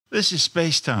This is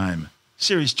SpaceTime,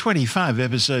 Series 25,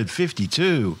 Episode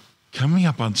 52. Coming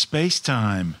up on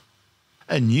SpaceTime.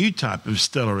 A new type of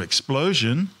stellar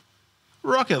explosion.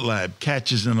 Rocket Lab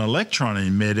catches an electron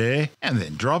in midair and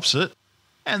then drops it.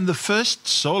 And the first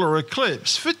solar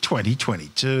eclipse for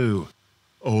 2022.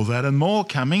 All that and more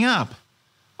coming up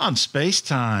on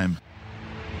SpaceTime.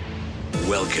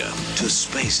 Welcome to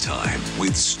SpaceTime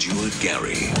with Stuart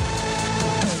Gary.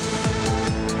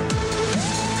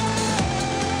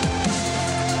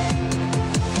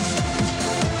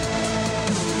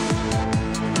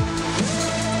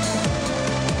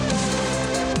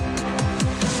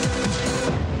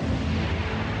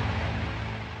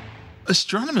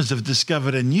 Astronomers have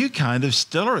discovered a new kind of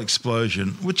stellar explosion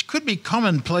which could be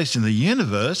commonplace in the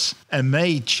universe and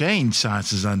may change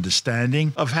science's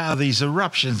understanding of how these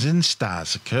eruptions in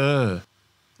stars occur.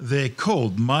 They're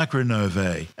called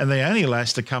micronovae, and they only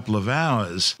last a couple of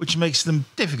hours, which makes them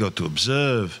difficult to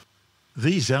observe.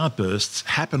 These outbursts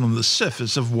happen on the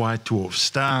surface of white dwarf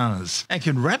stars and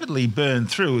can rapidly burn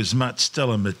through as much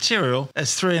stellar material as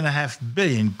 3.5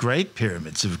 billion Great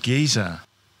Pyramids of Giza.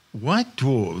 White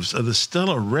dwarfs are the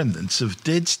stellar remnants of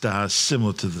dead stars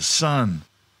similar to the Sun.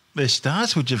 They're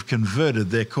stars which have converted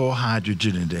their core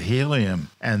hydrogen into helium,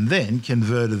 and then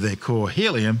converted their core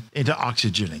helium into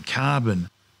oxygen and carbon.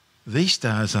 These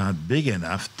stars aren't big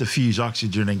enough to fuse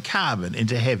oxygen and carbon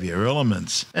into heavier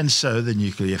elements, and so the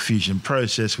nuclear fusion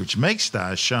process which makes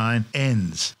stars shine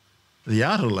ends. The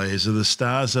outer layers of the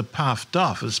stars are puffed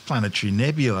off as planetary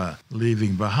nebula,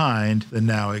 leaving behind the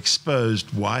now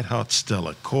exposed white-hot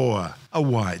stellar core, a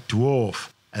white dwarf,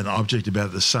 an object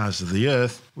about the size of the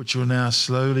Earth, which will now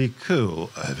slowly cool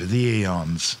over the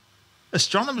eons.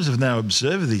 Astronomers have now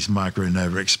observed these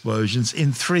micronova explosions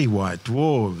in 3 white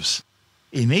dwarfs.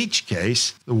 In each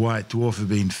case, the white dwarf had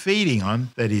been feeding on,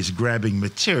 that is, grabbing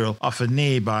material off a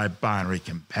nearby binary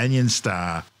companion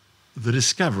star. The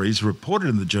discoveries reported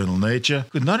in the journal Nature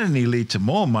could not only lead to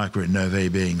more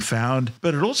micronovae being found,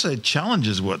 but it also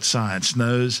challenges what science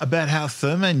knows about how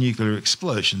thermonuclear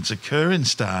explosions occur in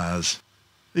stars.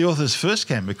 The authors first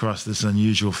came across this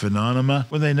unusual phenomenon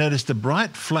when they noticed a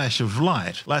bright flash of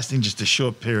light lasting just a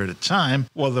short period of time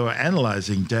while they were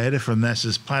analysing data from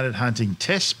NASA's planet-hunting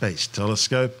test space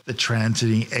telescope, the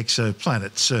Transiting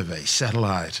Exoplanet Survey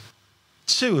Satellite.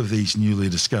 2 of these newly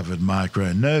discovered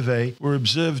micronovae were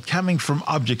observed coming from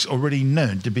objects already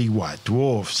known to be white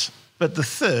dwarfs, but the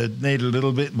third needed a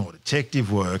little bit more detective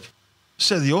work.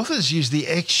 So the authors used the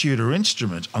X-Shooter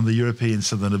instrument on the European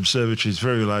Southern Observatory's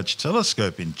Very Large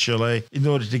Telescope in Chile in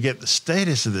order to get the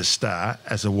status of the star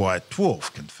as a white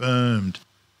dwarf confirmed.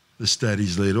 The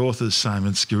study's lead author,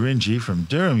 Simon Scaringi from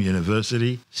Durham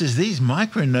University, says these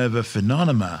micronova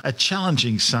phenomena are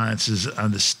challenging science's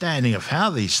understanding of how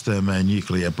these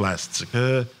thermonuclear blasts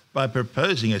occur by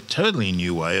proposing a totally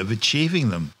new way of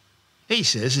achieving them. He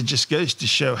says it just goes to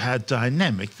show how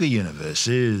dynamic the universe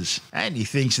is, and he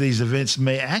thinks these events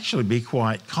may actually be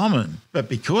quite common, but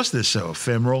because they're so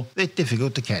ephemeral, they're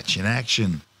difficult to catch in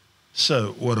action.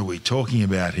 So what are we talking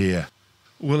about here?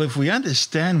 Well, if we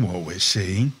understand what we're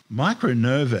seeing,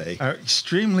 micronovae are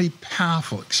extremely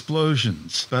powerful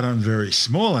explosions, but on very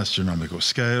small astronomical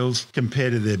scales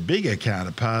compared to their bigger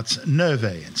counterparts,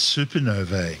 novae and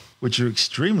supernovae, which are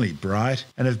extremely bright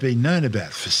and have been known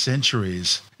about for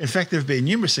centuries. In fact, there have been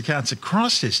numerous accounts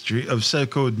across history of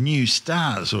so-called new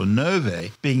stars or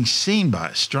novae being seen by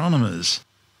astronomers.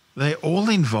 They all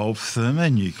involve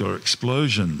thermonuclear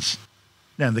explosions.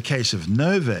 Now, in the case of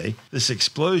novae, this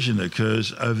explosion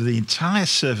occurs over the entire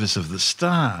surface of the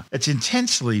star. It's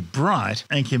intensely bright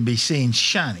and can be seen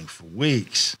shining for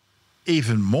weeks.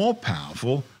 Even more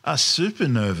powerful are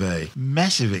supernovae,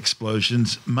 massive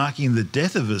explosions marking the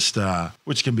death of a star,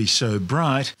 which can be so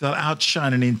bright they'll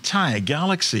outshine an entire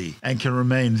galaxy and can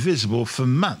remain visible for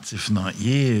months, if not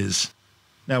years.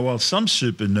 Now, while some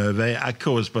supernovae are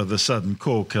caused by the sudden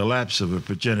core collapse of a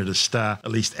progenitor star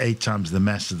at least 8 times the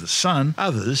mass of the Sun,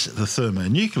 others, the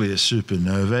thermonuclear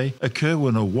supernovae, occur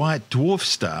when a white dwarf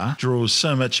star draws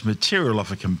so much material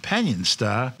off a companion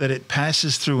star that it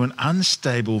passes through an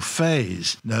unstable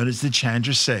phase known as the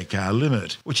Chandrasekhar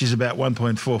limit, which is about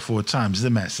 1.44 times the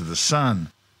mass of the Sun.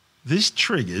 This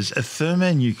triggers a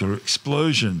thermonuclear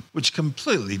explosion, which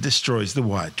completely destroys the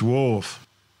white dwarf.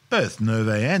 Both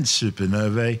novae and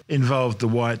supernovae involve the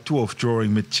white dwarf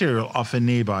drawing material off a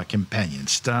nearby companion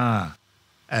star.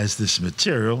 As this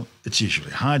material, it's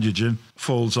usually hydrogen,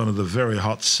 falls onto the very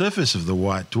hot surface of the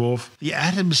white dwarf, the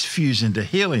atoms fuse into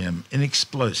helium in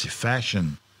explosive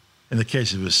fashion. In the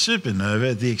case of a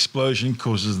supernova, the explosion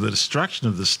causes the destruction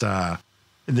of the star.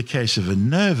 In the case of a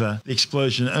nova, the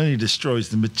explosion only destroys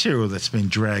the material that's been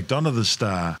dragged onto the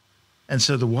star, and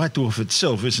so the white dwarf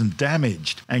itself isn't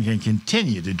damaged and can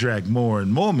continue to drag more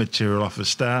and more material off a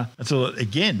star until it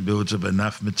again builds up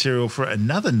enough material for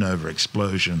another nova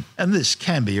explosion, and this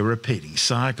can be a repeating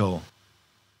cycle.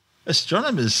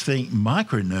 Astronomers think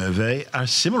micronovae are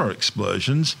similar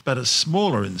explosions, but are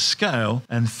smaller in scale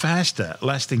and faster,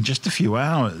 lasting just a few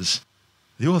hours.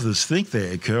 The authors think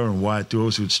they occur in white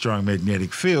dwarfs with strong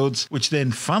magnetic fields, which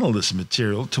then funnel this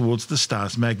material towards the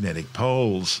star's magnetic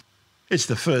poles. It's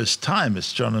the first time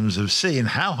astronomers have seen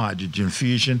how hydrogen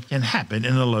fusion can happen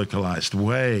in a localized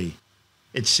way.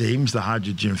 It seems the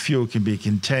hydrogen fuel can be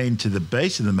contained to the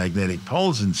base of the magnetic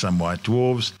poles in some white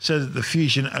dwarfs, so that the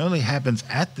fusion only happens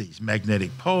at these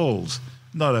magnetic poles,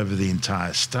 not over the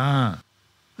entire star.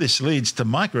 This leads to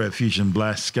microfusion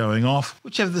blasts going off,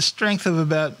 which have the strength of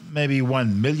about maybe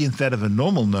 1/1,000,000th that of a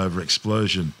normal nova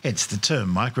explosion, hence the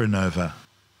term micronova.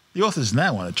 The authors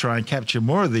now want to try and capture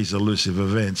more of these elusive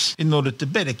events in order to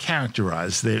better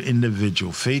characterize their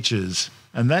individual features,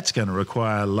 and that's going to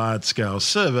require large-scale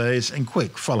surveys and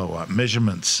quick follow-up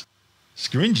measurements.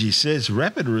 Skringy says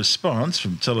rapid response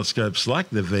from telescopes like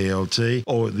the VLT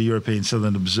or the European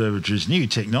Southern Observatory's New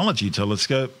Technology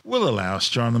Telescope will allow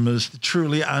astronomers to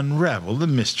truly unravel the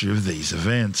mystery of these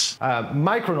events.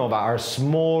 Micronova are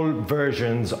small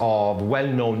versions of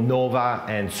well-known nova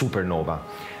and supernova.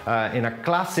 In a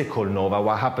classical nova,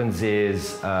 what happens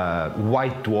is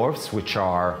white dwarfs, which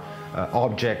are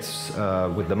objects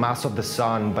with the mass of the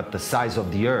sun but the size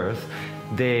of the Earth,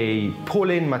 they pull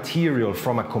in material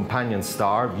from a companion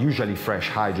star, usually fresh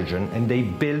hydrogen, and they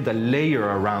build a layer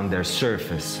around their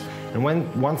surface. And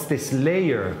once this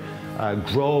layer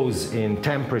grows in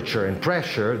temperature and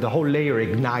pressure, the whole layer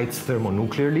ignites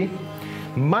thermonuclearly.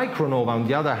 Micronova, on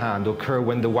the other hand, occur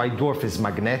when the white dwarf is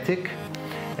magnetic,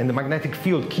 and the magnetic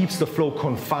field keeps the flow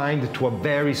confined to a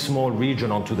very small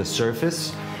region onto the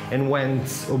surface. And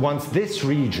once this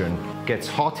region gets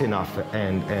hot enough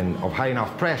and of high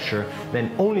enough pressure,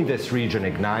 then only this region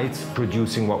ignites,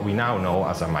 producing what we now know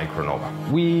as a micronova.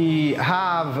 We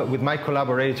have, with my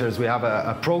collaborators, we have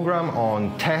a program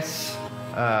on TESS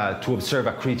to observe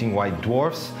accreting white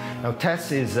dwarfs. Now,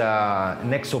 TESS is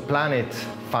an exoplanet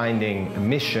finding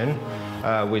mission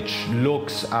which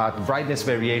looks at brightness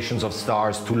variations of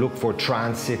stars to look for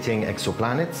transiting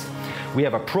exoplanets. We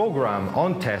have a program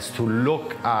on TESS to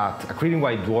look at accreting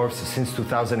white dwarfs since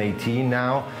 2018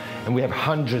 now, and we have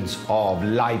hundreds of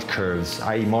light curves,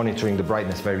 i.e. monitoring the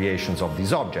brightness variations of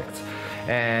these objects.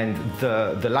 And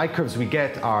the light curves we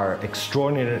get are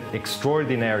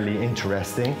extraordinarily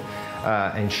interesting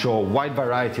and show a wide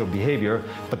variety of behavior,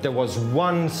 but there was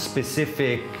one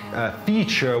specific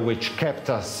feature which kept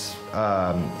us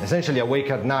essentially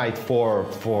awake at night for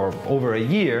over a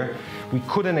year. We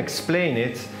couldn't explain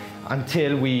it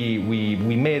until we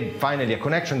made finally a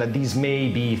connection that these may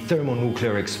be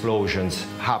thermonuclear explosions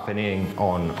happening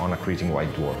on accreting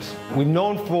white dwarfs. We've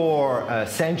known for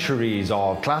centuries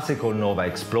of classical nova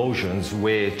explosions,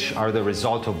 which are the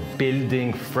result of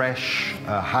building fresh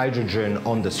hydrogen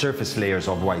on the surface layers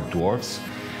of white dwarfs.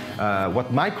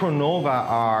 What micronova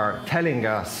are telling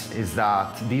us is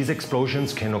that these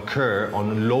explosions can occur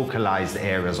on localized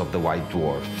areas of the white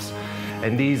dwarfs.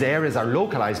 And these areas are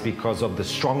localized because of the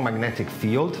strong magnetic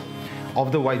field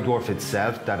of the white dwarf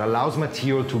itself that allows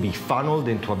material to be funneled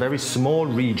into a very small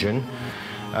region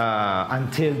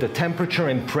until the temperature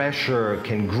and pressure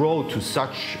can grow to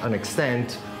such an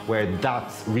extent where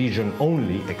that region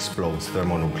only explodes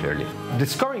thermonuclearly.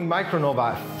 Discovering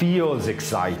micronova feels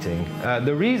exciting.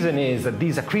 The reason is that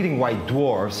these accreting white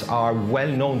dwarfs are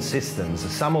well-known systems.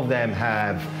 Some of them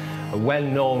have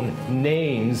well-known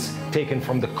names taken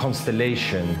from the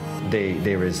constellation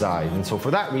they reside. And so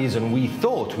for that reason, we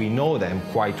thought we know them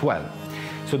quite well.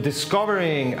 So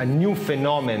discovering a new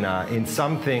phenomena in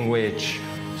something which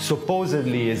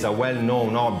supposedly is a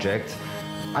well-known object,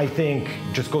 I think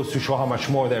just goes to show how much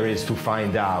more there is to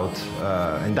find out,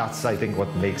 and that's, I think,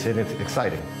 what makes it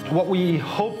exciting. What we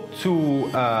hope to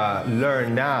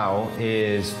learn now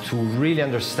is to really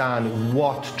understand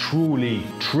what truly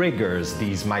triggers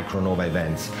these micronova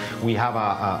events. We have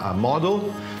a model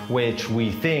which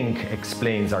we think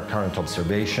explains our current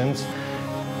observations,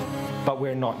 but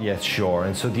we're not yet sure.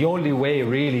 And so the only way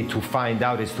really to find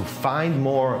out is to find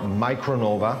more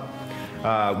micronova,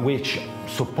 which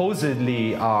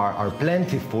supposedly are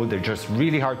plentiful. They're just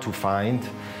really hard to find.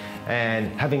 And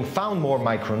having found more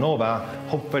micronova,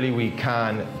 hopefully we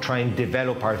can try and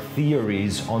develop our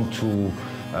theories onto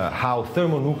how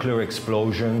thermonuclear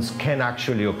explosions can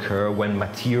actually occur when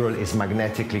material is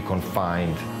magnetically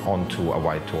confined onto a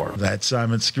white dwarf. That's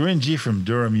Simon Scaringi from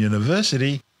Durham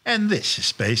University, and this is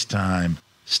Space Time.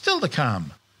 Still to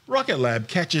come, Rocket Lab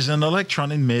catches an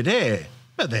electron in mid-air,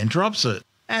 but then drops it,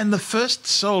 and the first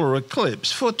solar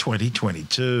eclipse for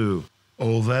 2022.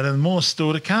 All that and more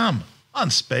still to come on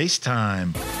Space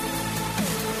Time.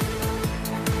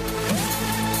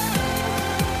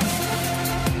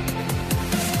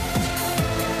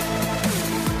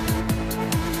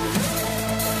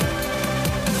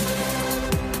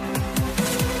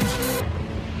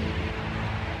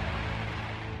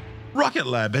 Rocket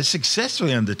Lab has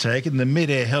successfully undertaken the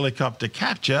mid-air helicopter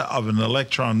capture of an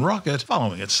Electron rocket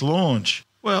following its launch.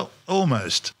 Well,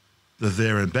 almost. The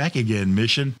There and Back Again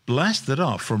mission blasted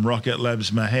off from Rocket Lab's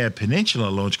Mahare Peninsula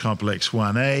Launch Complex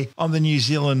 1A on the New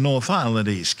Zealand North Island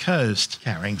east coast,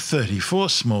 carrying 34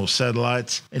 small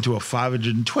satellites into a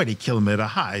 520-kilometre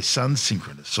high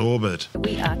sun-synchronous orbit.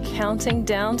 We are counting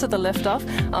down to the liftoff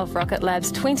of Rocket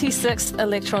Lab's 26th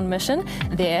Electron mission,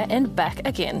 There and Back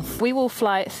Again. We will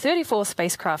fly 34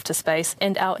 spacecraft to space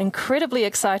and our incredibly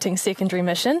exciting secondary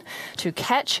mission to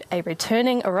catch a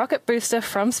returning rocket booster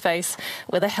from space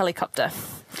with a helicopter.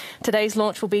 Today's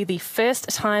launch will be the first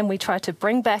time we try to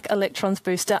bring back Electron's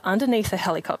booster underneath a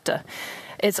helicopter.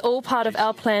 It's all part of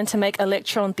our plan to make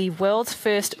Electron the world's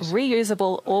first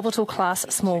reusable orbital class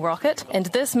small rocket, and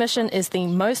this mission is the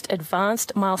most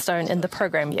advanced milestone in the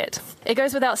program yet. It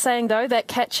goes without saying, though, that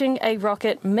catching a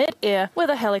rocket mid-air with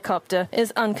a helicopter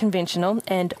is unconventional,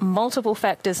 and multiple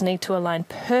factors need to align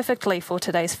perfectly for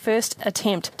today's first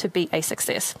attempt to be a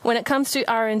success. When it comes to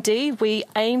R&D, we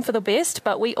aim for the best,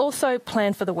 but we also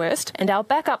plan for the worst, and our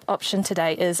backup option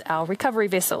today is our recovery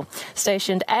vessel,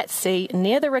 stationed at sea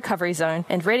near the recovery zone,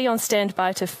 and ready on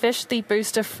standby to fish the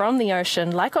booster from the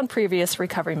ocean like on previous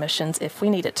recovery missions if we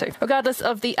needed to. Regardless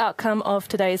of the outcome of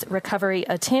today's recovery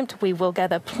attempt, we will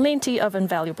gather plenty of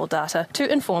invaluable data to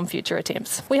inform future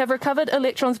attempts. We have recovered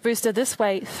Electron's booster this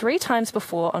way 3 times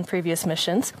before on previous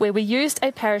missions, where we used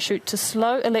a parachute to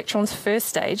slow Electron's first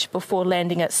stage before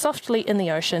landing it softly in the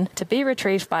ocean to be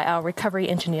retrieved by our recovery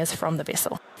engineers from the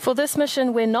vessel. For this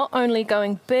mission, we're not only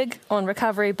going big on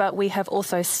recovery, but we have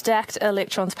also stacked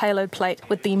Electron's payload plate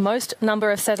with the most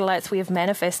number of satellites we have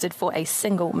manifested for a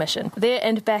single mission. There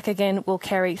and Back Again will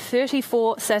carry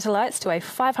 34 satellites to a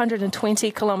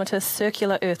 520-kilometre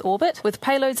circular Earth orbit, with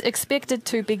payloads expected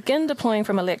to begin deploying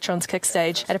from Electron's kick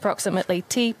stage at approximately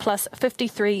T plus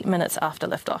 53 minutes after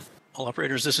liftoff. All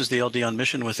operators, this is the LD on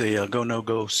mission with a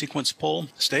go-no-go sequence poll.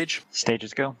 Stage. Stage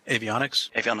is go. Avionics.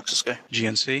 Avionics is go.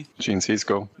 GNC. GNC is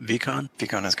go. VCon.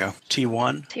 VCon is go.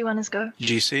 T1. T1 is go.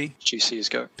 GC. GC is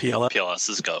go. PLS. PLS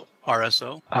is go.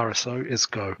 RSO. RSO is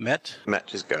go. MET.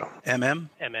 MET is go. MM.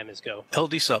 MM is go.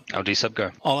 LD sub. LD sub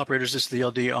go. All operators, this is the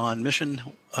LD on mission.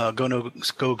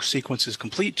 Go-no-go sequence is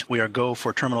complete. We are go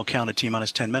for terminal count at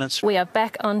T-minus 10 minutes. We are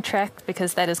back on track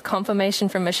because that is confirmation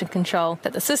from Mission Control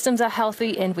that the systems are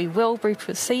healthy and we will be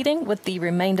proceeding with the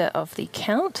remainder of the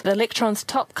count. The Electron's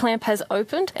top clamp has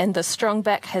opened and the strong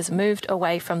back has moved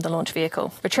away from the launch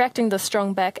vehicle, retracting the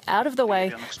strong back out of the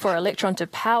way for Electron to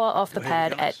power off the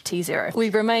pad at T0. We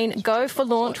remain go for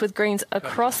launch with greens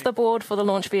across the board for the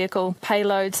launch vehicle,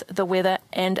 payloads, the weather,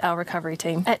 and our recovery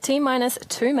team. At T-minus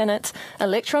 2 minutes,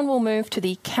 Electron will move to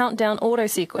the countdown auto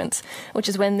sequence, which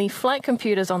is when the flight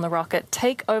computers on the rocket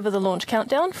take over the launch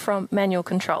countdown from manual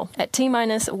control. At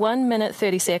T-minus 1 minute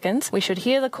 30 seconds, we should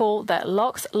hear the call that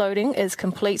LOX loading is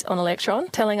complete on Electron,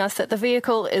 telling us that the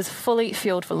vehicle is fully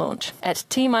fueled for launch. At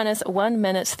T-minus 1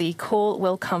 minute, the call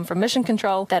will come from Mission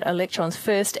Control that Electron's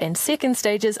first and second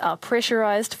stages are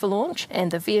pressurized for launch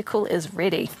and the vehicle is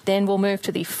ready. Then we'll move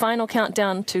to the final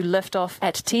countdown to liftoff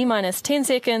at T-minus 10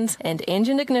 seconds and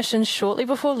engine ignition shortly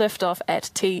before liftoff at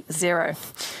T0.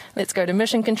 Let's go to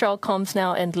Mission Control comms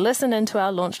now and listen into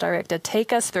our launch director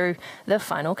take us through the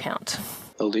final count.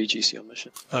 LD GC on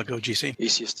mission. Go GC.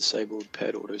 ECS disabled,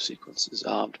 pad auto sequence is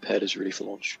armed, pad is ready for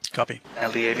launch. Copy.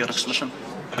 LD avionics mission.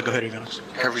 Go ahead, Avionics.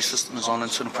 Recovery system is on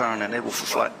internal power and enabled for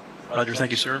flight. Roger,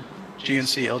 thank you, sir.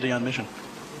 GNC, LD on mission.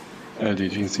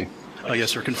 LD GNC.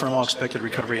 Yes, sir. Confirm all expected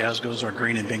recovery as goes are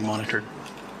green and being monitored.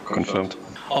 Confirmed.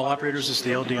 All operators, this is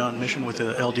the LD on mission with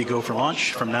the LD go for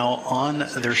launch. From now on,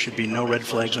 there should be no red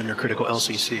flags on your critical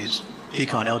LCCs.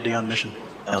 VCon, LD on mission.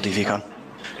 LD VCon.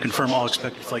 Confirm all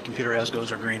expected flight computer as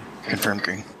goes are green. Confirmed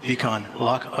green. VCon,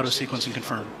 lock auto sequence and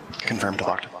confirm. Confirmed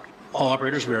locked. All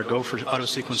operators, we are go for auto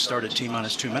sequence start at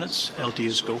T-minus 2 minutes. LD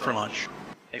is go for launch.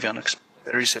 Avionics.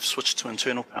 Batteries have switched to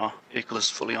internal power. Vehicle is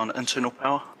fully on internal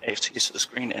power. AFTS is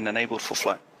green and enabled for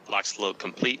flight. Lock slowed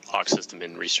complete. Lock system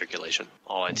in recirculation.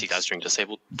 All anti-gas string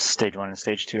disabled. Stage 1 and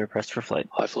Stage 2 are pressed for flight.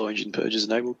 High flow engine purges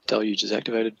enabled. Deluge is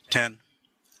activated. 10,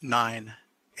 9,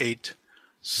 8,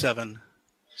 7,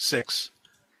 6,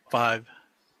 5,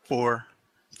 4,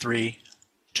 3,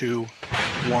 2,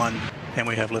 1, and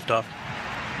we have liftoff.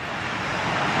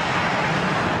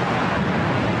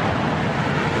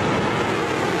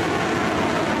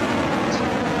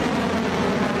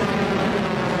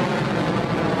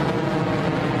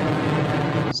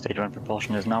 Stage 1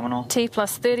 propulsion is nominal. T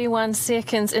plus 31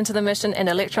 seconds into the mission, and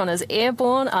Electron is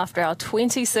airborne after our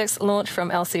 26th launch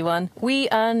from LC1. We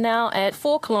are now at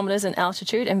 4 kilometers in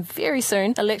altitude, and very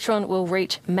soon Electron will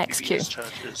reach max Q.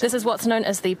 This is what's known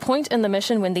as the point in the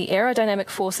mission when the aerodynamic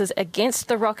forces against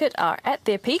the rocket are at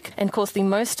their peak and cause the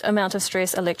most amount of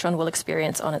stress Electron will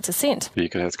experience on its ascent.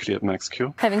 Vehicle has cleared max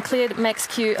Q. Having cleared max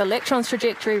Q, Electron's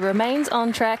trajectory remains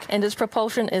on track and its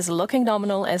propulsion is looking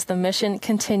nominal as the mission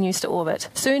continues to orbit.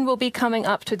 Soon we'll be coming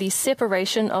up to the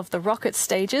separation of the rocket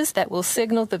stages that will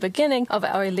signal the beginning of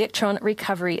our Electron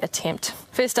recovery attempt.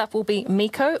 First up will be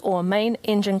MECO, or main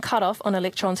engine cutoff, on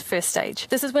Electron's first stage.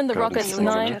 This is when the rocket's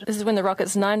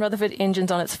 9 Rutherford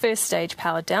engines on its first stage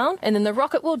power down, and then the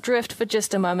rocket will drift for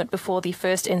just a moment before the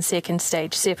first and second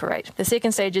stage separate. The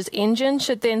second stage's engine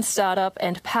should then start up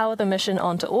and power the mission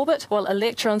onto orbit, while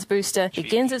Electron's booster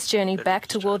begins its journey back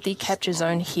toward the capture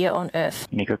zone here on Earth.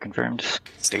 MECO confirmed.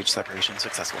 Stage separation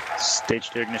successful. Stage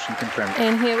 2 ignition confirmed.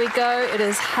 And here we go. It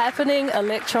is happening.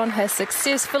 Electron has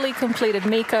successfully completed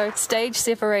MECO, stage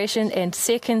separation, and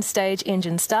second stage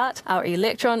engine start. Our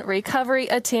Electron recovery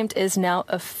attempt is now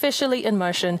officially in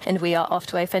motion, and we are off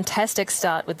to a fantastic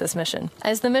start with this mission.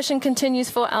 As the mission continues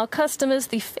for our customers,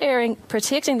 the fairing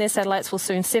protecting their satellites will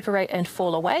soon separate and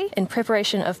fall away in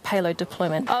preparation of payload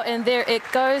deployment. Oh, and there it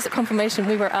goes. Confirmation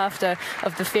we were after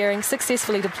of the fairing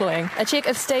successfully deploying. A check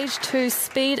of stage 2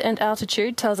 speed and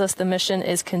altitude tells us the mission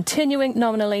is continuing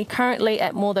nominally, currently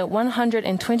at more than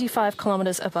 125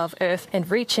 kilometers above Earth and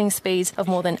reaching speeds of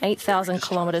more than 8,000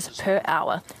 kilometers per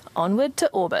hour. Onward to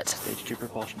orbit. Stage 2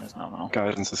 propulsion is nominal.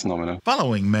 Guidance is nominal.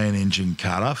 Following main engine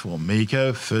cutoff, or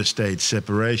MECO, first stage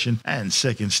separation, and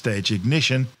second stage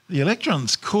ignition, the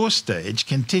Electron's core stage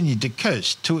continued to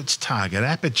coast to its target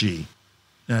apogee.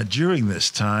 Now, during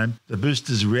this time, the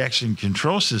booster's reaction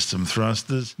control system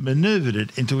thrusters maneuvered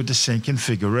it into a descent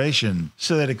configuration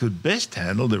so that it could best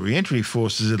handle the re-entry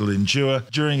forces it'll endure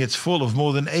during its fall of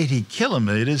more than 80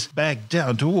 kilometers back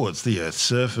down towards the Earth's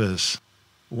surface.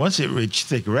 Once it reached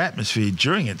thicker atmosphere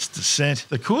during its descent,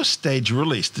 the core stage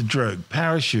released a drogue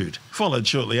parachute, followed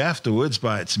shortly afterwards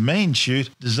by its main chute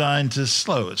designed to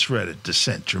slow its rate of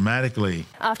descent dramatically.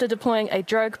 After deploying a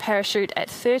drogue parachute at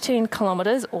 13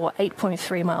 kilometers or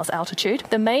 8.3 miles altitude,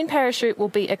 the main parachute will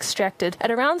be extracted at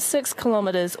around 6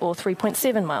 kilometers or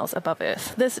 3.7 miles above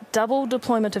Earth. This double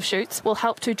deployment of chutes will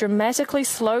help to dramatically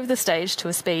slow the stage to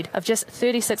a speed of just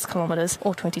 36 kilometers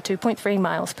or 22.3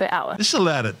 miles per hour. This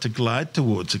allowed it to glide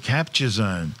towards a capture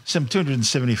zone, some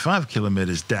 275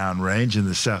 kilometers downrange in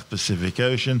the South Pacific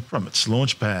Ocean from its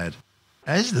launch pad.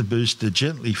 As the booster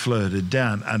gently floated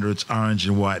down under its orange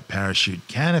and white parachute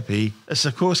canopy, a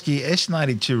Sikorsky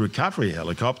S-92 recovery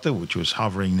helicopter, which was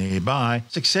hovering nearby,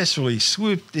 successfully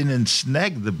swooped in and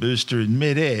snagged the booster in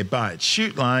mid-air by its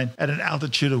chute line at an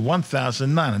altitude of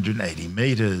 1,980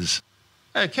 meters.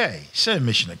 Okay, so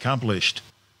mission accomplished.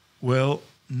 Well,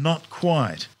 not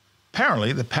quite.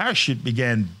 Apparently, the parachute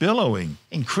began billowing,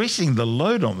 increasing the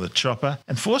load on the chopper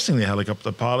and forcing the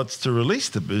helicopter pilots to release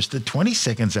the booster 20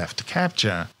 seconds after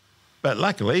capture. But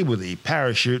luckily, with the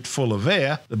parachute full of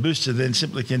air, the booster then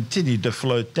simply continued to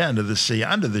float down to the sea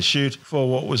under the chute for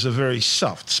what was a very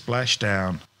soft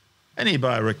splashdown. A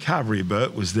nearby recovery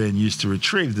boat was then used to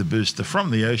retrieve the booster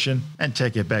from the ocean and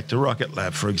take it back to Rocket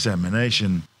Lab for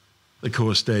examination. The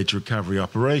core stage recovery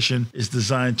operation is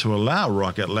designed to allow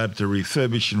Rocket Lab to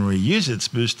refurbish and reuse its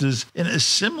boosters in a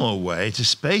similar way to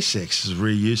SpaceX's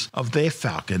reuse of their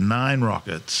Falcon 9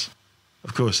 rockets.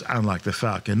 Of course, unlike the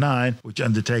Falcon 9, which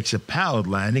undertakes a powered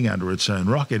landing under its own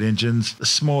rocket engines, the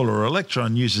smaller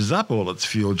Electron uses up all its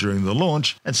fuel during the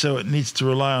launch, and so it needs to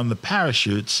rely on the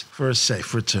parachutes for a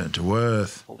safe return to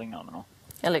Earth. Holding nominal.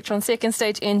 Electron's second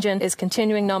stage engine is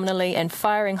continuing nominally and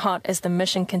firing hot as the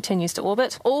mission continues to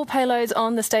orbit. All payloads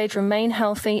on the stage remain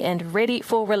healthy and ready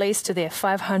for release to their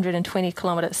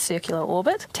 520-kilometer circular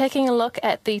orbit. Taking a look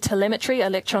at the telemetry,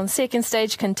 Electron's second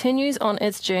stage continues on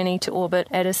its journey to orbit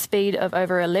at a speed of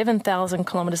over 11,000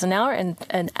 kilometers an hour and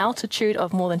an altitude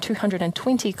of more than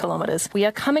 220 kilometers. We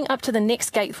are coming up to the next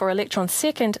gate for Electron's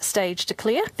second stage to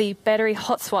clear, the battery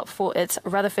hot swap for its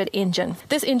Rutherford engine.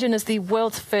 This engine is the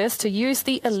world's first to use the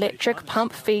the electric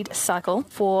pump feed cycle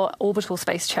for orbital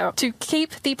space travel. To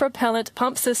keep the propellant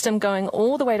pump system going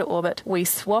all the way to orbit, we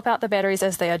swap out the batteries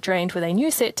as they are drained with a new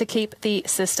set to keep the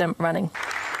system running.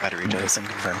 Battery jettison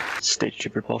confirmed. Stage 2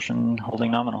 propulsion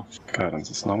holding nominal. Guidance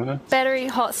is nominal. Battery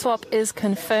hot swap is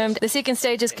confirmed. The second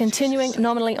stage is continuing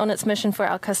nominally on its mission for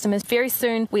our customers. Very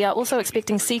soon, we are also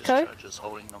expecting SECO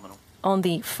on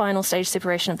the final stage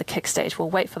separation of the kick stage.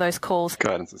 We'll wait for those calls.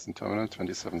 Guidance is in terminal,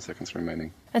 27 seconds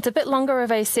remaining. It's a bit longer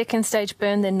of a second stage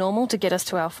burn than normal to get us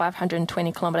to our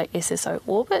 520 kilometre SSO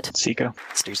orbit. SECO.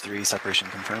 Stage 3 separation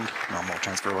confirmed. Normal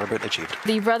transfer orbit achieved.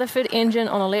 The Rutherford engine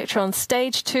on Electron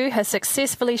Stage 2 has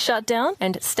successfully shut down,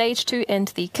 and Stage 2 and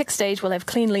the kick stage will have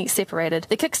cleanly separated.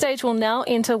 The kick stage will now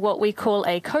enter what we call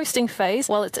a coasting phase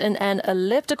while it's in an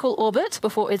elliptical orbit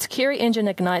before its Curie engine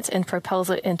ignites and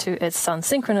propels it into its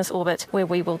sun-synchronous orbit, where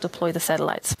we will deploy the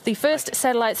satellites. The first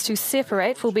satellites to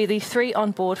separate will be the 3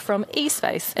 on board from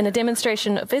eSpace, in a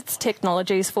demonstration of its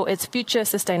technologies for its future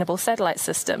sustainable satellite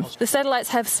system. The satellites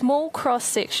have small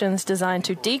cross-sections designed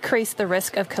to decrease the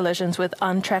risk of collisions with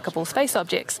untrackable space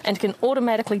objects and can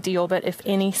automatically deorbit if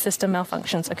any system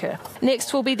malfunctions occur.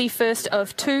 Next will be the first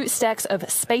of 2 stacks of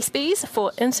Space Bees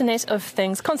for Internet of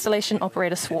Things Constellation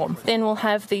Operator Swarm. Then we'll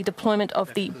have the deployment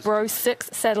of the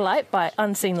BRO-6 satellite by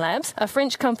Unseen Labs, a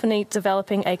French company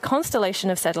developing a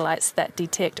constellation of satellites that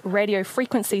detect radio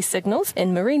frequency signals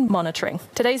in marine monitoring.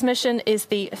 Today's mission is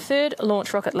the 3rd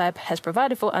launch Rocket Lab has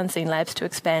provided for Unseen Labs to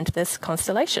expand this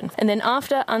constellation. And then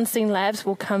after Unseen Labs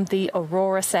will come the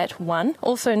AuroraSat-1,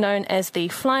 also known as the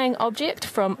Flying Object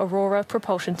from Aurora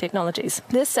Propulsion Technologies.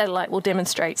 This satellite will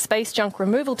demonstrate space junk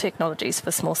removal technologies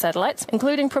for small satellites,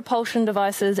 including propulsion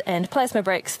devices and plasma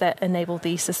brakes that enable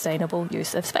the sustainable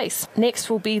use of space. Next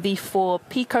will be the 4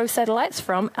 Pico satellites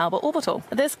from Alba Orbital.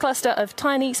 This cluster of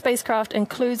tiny spacecraft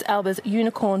includes Alba's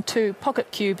Unicorn 2 Pocket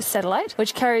Cube satellite,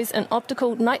 which carries an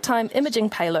optical nighttime imaging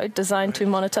payload designed to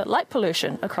monitor light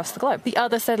pollution across the globe. The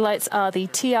other satellites are the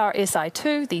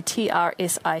TRSI-2, the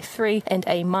TRSI-3, and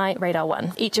a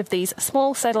MyRadar-1. Each of these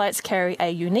small satellites carry a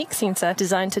unique sensor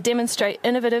designed to demonstrate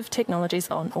innovative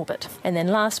technologies on orbit. And then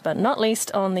last but not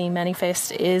least on the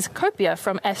manifest is Copia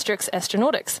from Asterix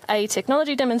Astronautics, a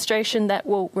technology demonstration that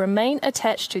will remain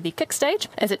attached to the kick stage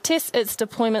as it tests its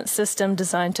deployment system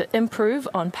designed to improve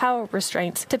on power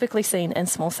restraints typically seen in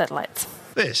small satellites.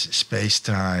 This is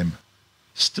SpaceTime.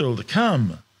 Still to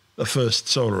come, the first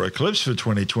solar eclipse for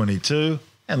 2022,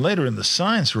 and later in the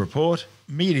science report,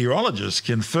 meteorologists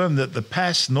confirm that the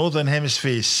past Northern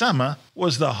Hemisphere summer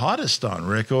was the hottest on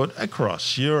record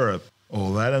across Europe.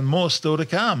 All that and more still to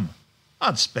come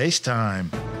on SpaceTime.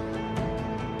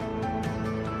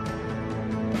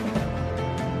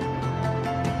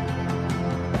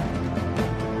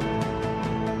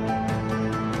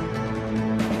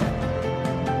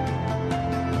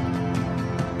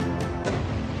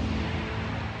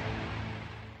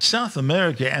 South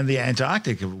America and the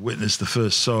Antarctic have witnessed the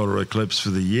first solar eclipse for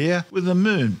the year, with the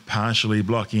moon partially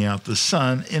blocking out the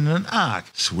sun in an arc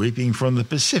sweeping from the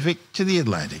Pacific to the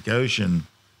Atlantic Ocean.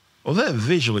 Although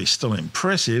visually still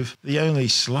impressive, the only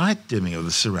slight dimming of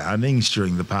the surroundings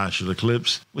during the partial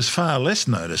eclipse was far less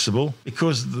noticeable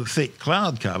because of the thick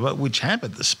cloud cover which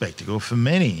hampered the spectacle for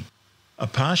many. A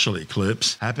partial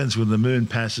eclipse happens when the moon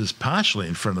passes partially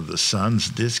in front of the sun's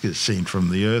disk as seen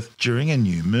from the Earth during a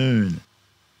new moon.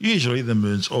 Usually the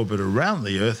moon's orbit around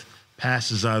the Earth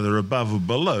passes either above or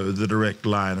below the direct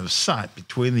line of sight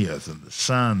between the Earth and the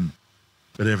sun.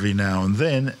 But every now and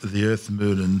then, the Earth,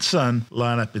 Moon and Sun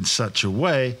line up in such a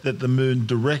way that the moon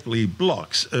directly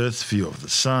blocks Earth's view of the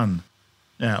sun.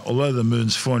 Now, although the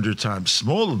moon's 400 times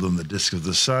smaller than the disk of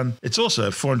the sun, it's also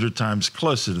 400 times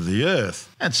closer to the Earth,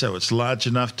 and so it's large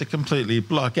enough to completely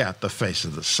block out the face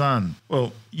of the sun.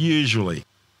 Well, usually.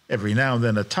 Every now and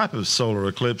then a type of solar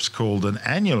eclipse called an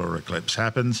annular eclipse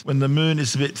happens when the moon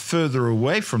is a bit further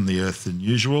away from the Earth than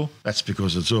usual. That's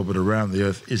because its orbit around the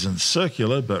Earth isn't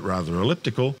circular but rather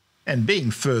elliptical, and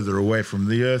being further away from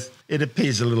the Earth, it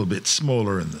appears a little bit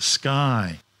smaller in the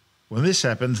sky. When this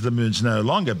happens, the moon's no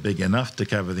longer big enough to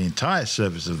cover the entire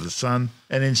surface of the sun,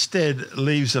 and instead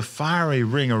leaves a fiery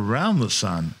ring around the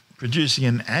sun, producing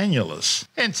an annulus,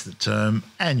 hence the term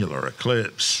annular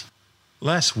eclipse.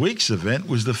 Last week's event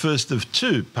was the first of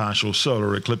 2 partial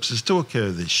solar eclipses to occur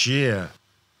this year.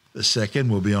 The second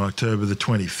will be on October the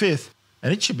 25th,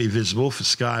 and it should be visible for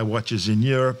sky watchers in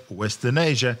Europe, Western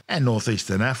Asia, and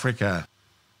Northeastern Africa.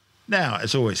 Now,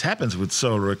 as always happens with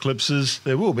solar eclipses,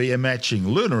 there will be a matching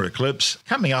lunar eclipse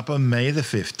coming up on May the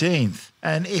 15th,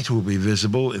 and it will be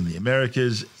visible in the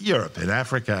Americas, Europe, and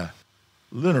Africa.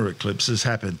 Lunar eclipses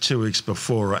happen 2 weeks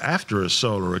before or after a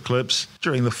solar eclipse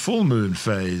during the full moon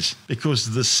phase because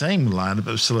of the same lineup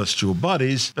of celestial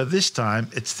bodies, but this time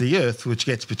it's the Earth which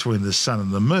gets between the Sun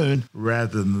and the Moon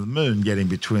rather than the Moon getting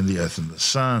between the Earth and the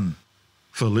Sun.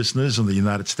 For listeners on the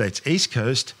United States East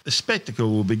Coast, the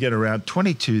spectacle will begin around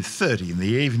 22:30 in the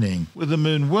evening, with the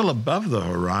Moon well above the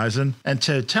horizon and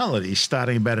totality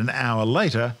starting about an hour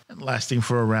later and lasting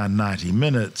for around 90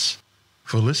 minutes.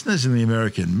 For listeners in the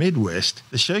American Midwest,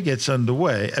 the show gets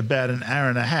underway about an hour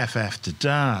and a half after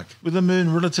dark, with the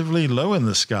Moon relatively low in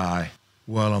the sky.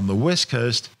 While on the West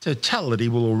Coast, totality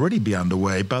will already be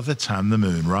underway by the time the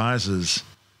Moon rises.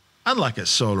 Unlike a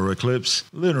solar eclipse,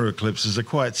 lunar eclipses are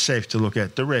quite safe to look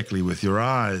at directly with your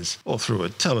eyes, or through a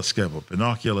telescope or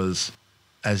binoculars.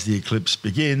 As the eclipse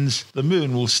begins, the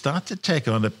Moon will start to take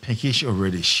on a pinkish or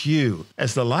reddish hue,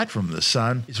 as the light from the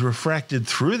Sun is refracted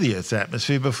through the Earth's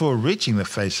atmosphere before reaching the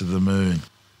face of the Moon.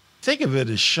 Think of it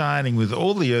as shining with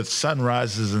all the Earth's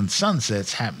sunrises and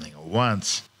sunsets happening at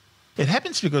once. It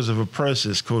happens because of a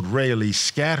process called Rayleigh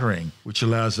scattering, which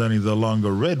allows only the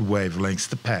longer red wavelengths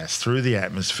to pass through the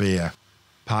atmosphere.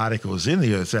 Particles in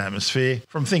the Earth's atmosphere,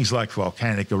 from things like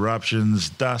volcanic eruptions,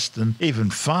 dust, and even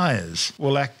fires,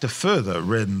 will act to further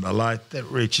redden the light that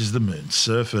reaches the Moon's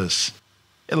surface.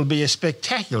 It'll be a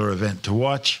spectacular event to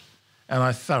watch, and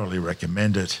I thoroughly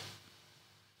recommend it.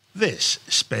 This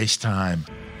is Space Time.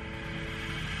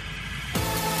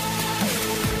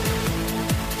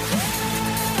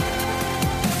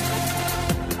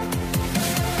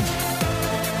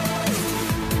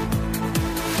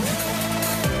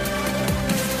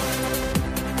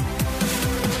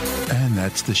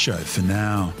 That's the show for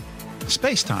now.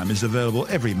 SpaceTime is available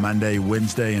every Monday,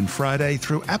 Wednesday and Friday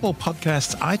through Apple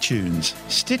Podcasts, iTunes,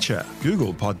 Stitcher,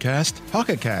 Google Podcast,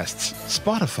 Pocket Casts,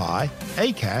 Spotify,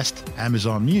 Acast,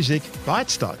 Amazon Music,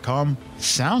 Bytes.com,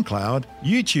 SoundCloud,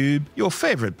 YouTube, your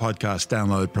favourite podcast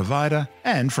download provider,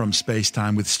 and from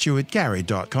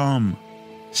spacetimewithstuartgary.com.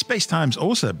 SpaceTime's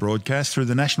also broadcast through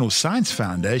the National Science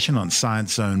Foundation on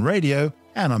Science Zone Radio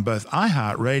and on both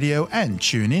iHeartRadio and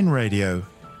TuneIn Radio.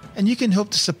 And you can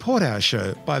help to support our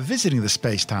show by visiting the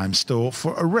SpaceTime store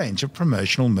for a range of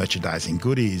promotional merchandising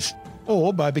goodies,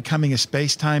 or by becoming a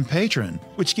SpaceTime patron,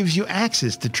 which gives you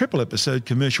access to triple-episode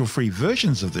commercial-free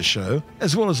versions of the show,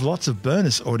 as well as lots of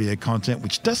bonus audio content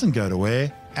which doesn't go to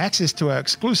air, access to our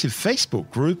exclusive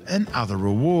Facebook group, and other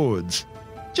rewards.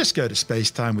 Just go to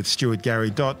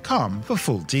spacetimewithstuartgary.com for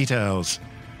full details.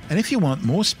 And if you want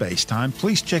more Space Time,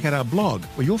 please check out our blog,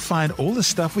 where you'll find all the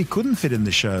stuff we couldn't fit in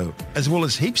the show, as well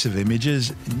as heaps of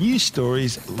images, news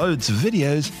stories, loads of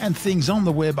videos, and things on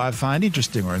the web I find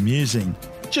interesting or amusing.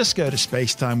 Just go to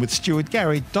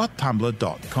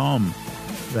spacetimewithstuartgary.tumblr.com.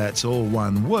 That's all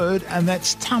one word, and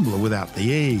that's Tumblr without the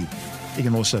E. You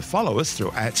can also follow us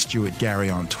through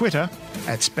 @StuartGary on Twitter,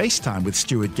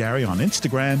 @SpaceTimeWithStuartGary on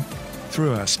Instagram,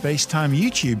 through our SpaceTime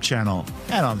YouTube channel,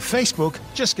 and on Facebook,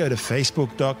 just go to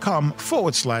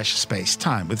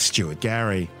facebook.com/SpaceTime with Stuart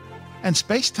Gary. And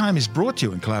SpaceTime is brought to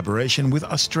you in collaboration with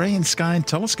Australian Sky and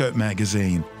Telescope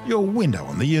magazine, your window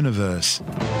on the universe.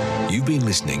 You've been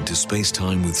listening to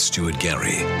SpaceTime with Stuart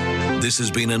Gary. This has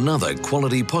been another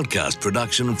quality podcast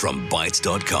production from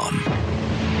Bytes.com.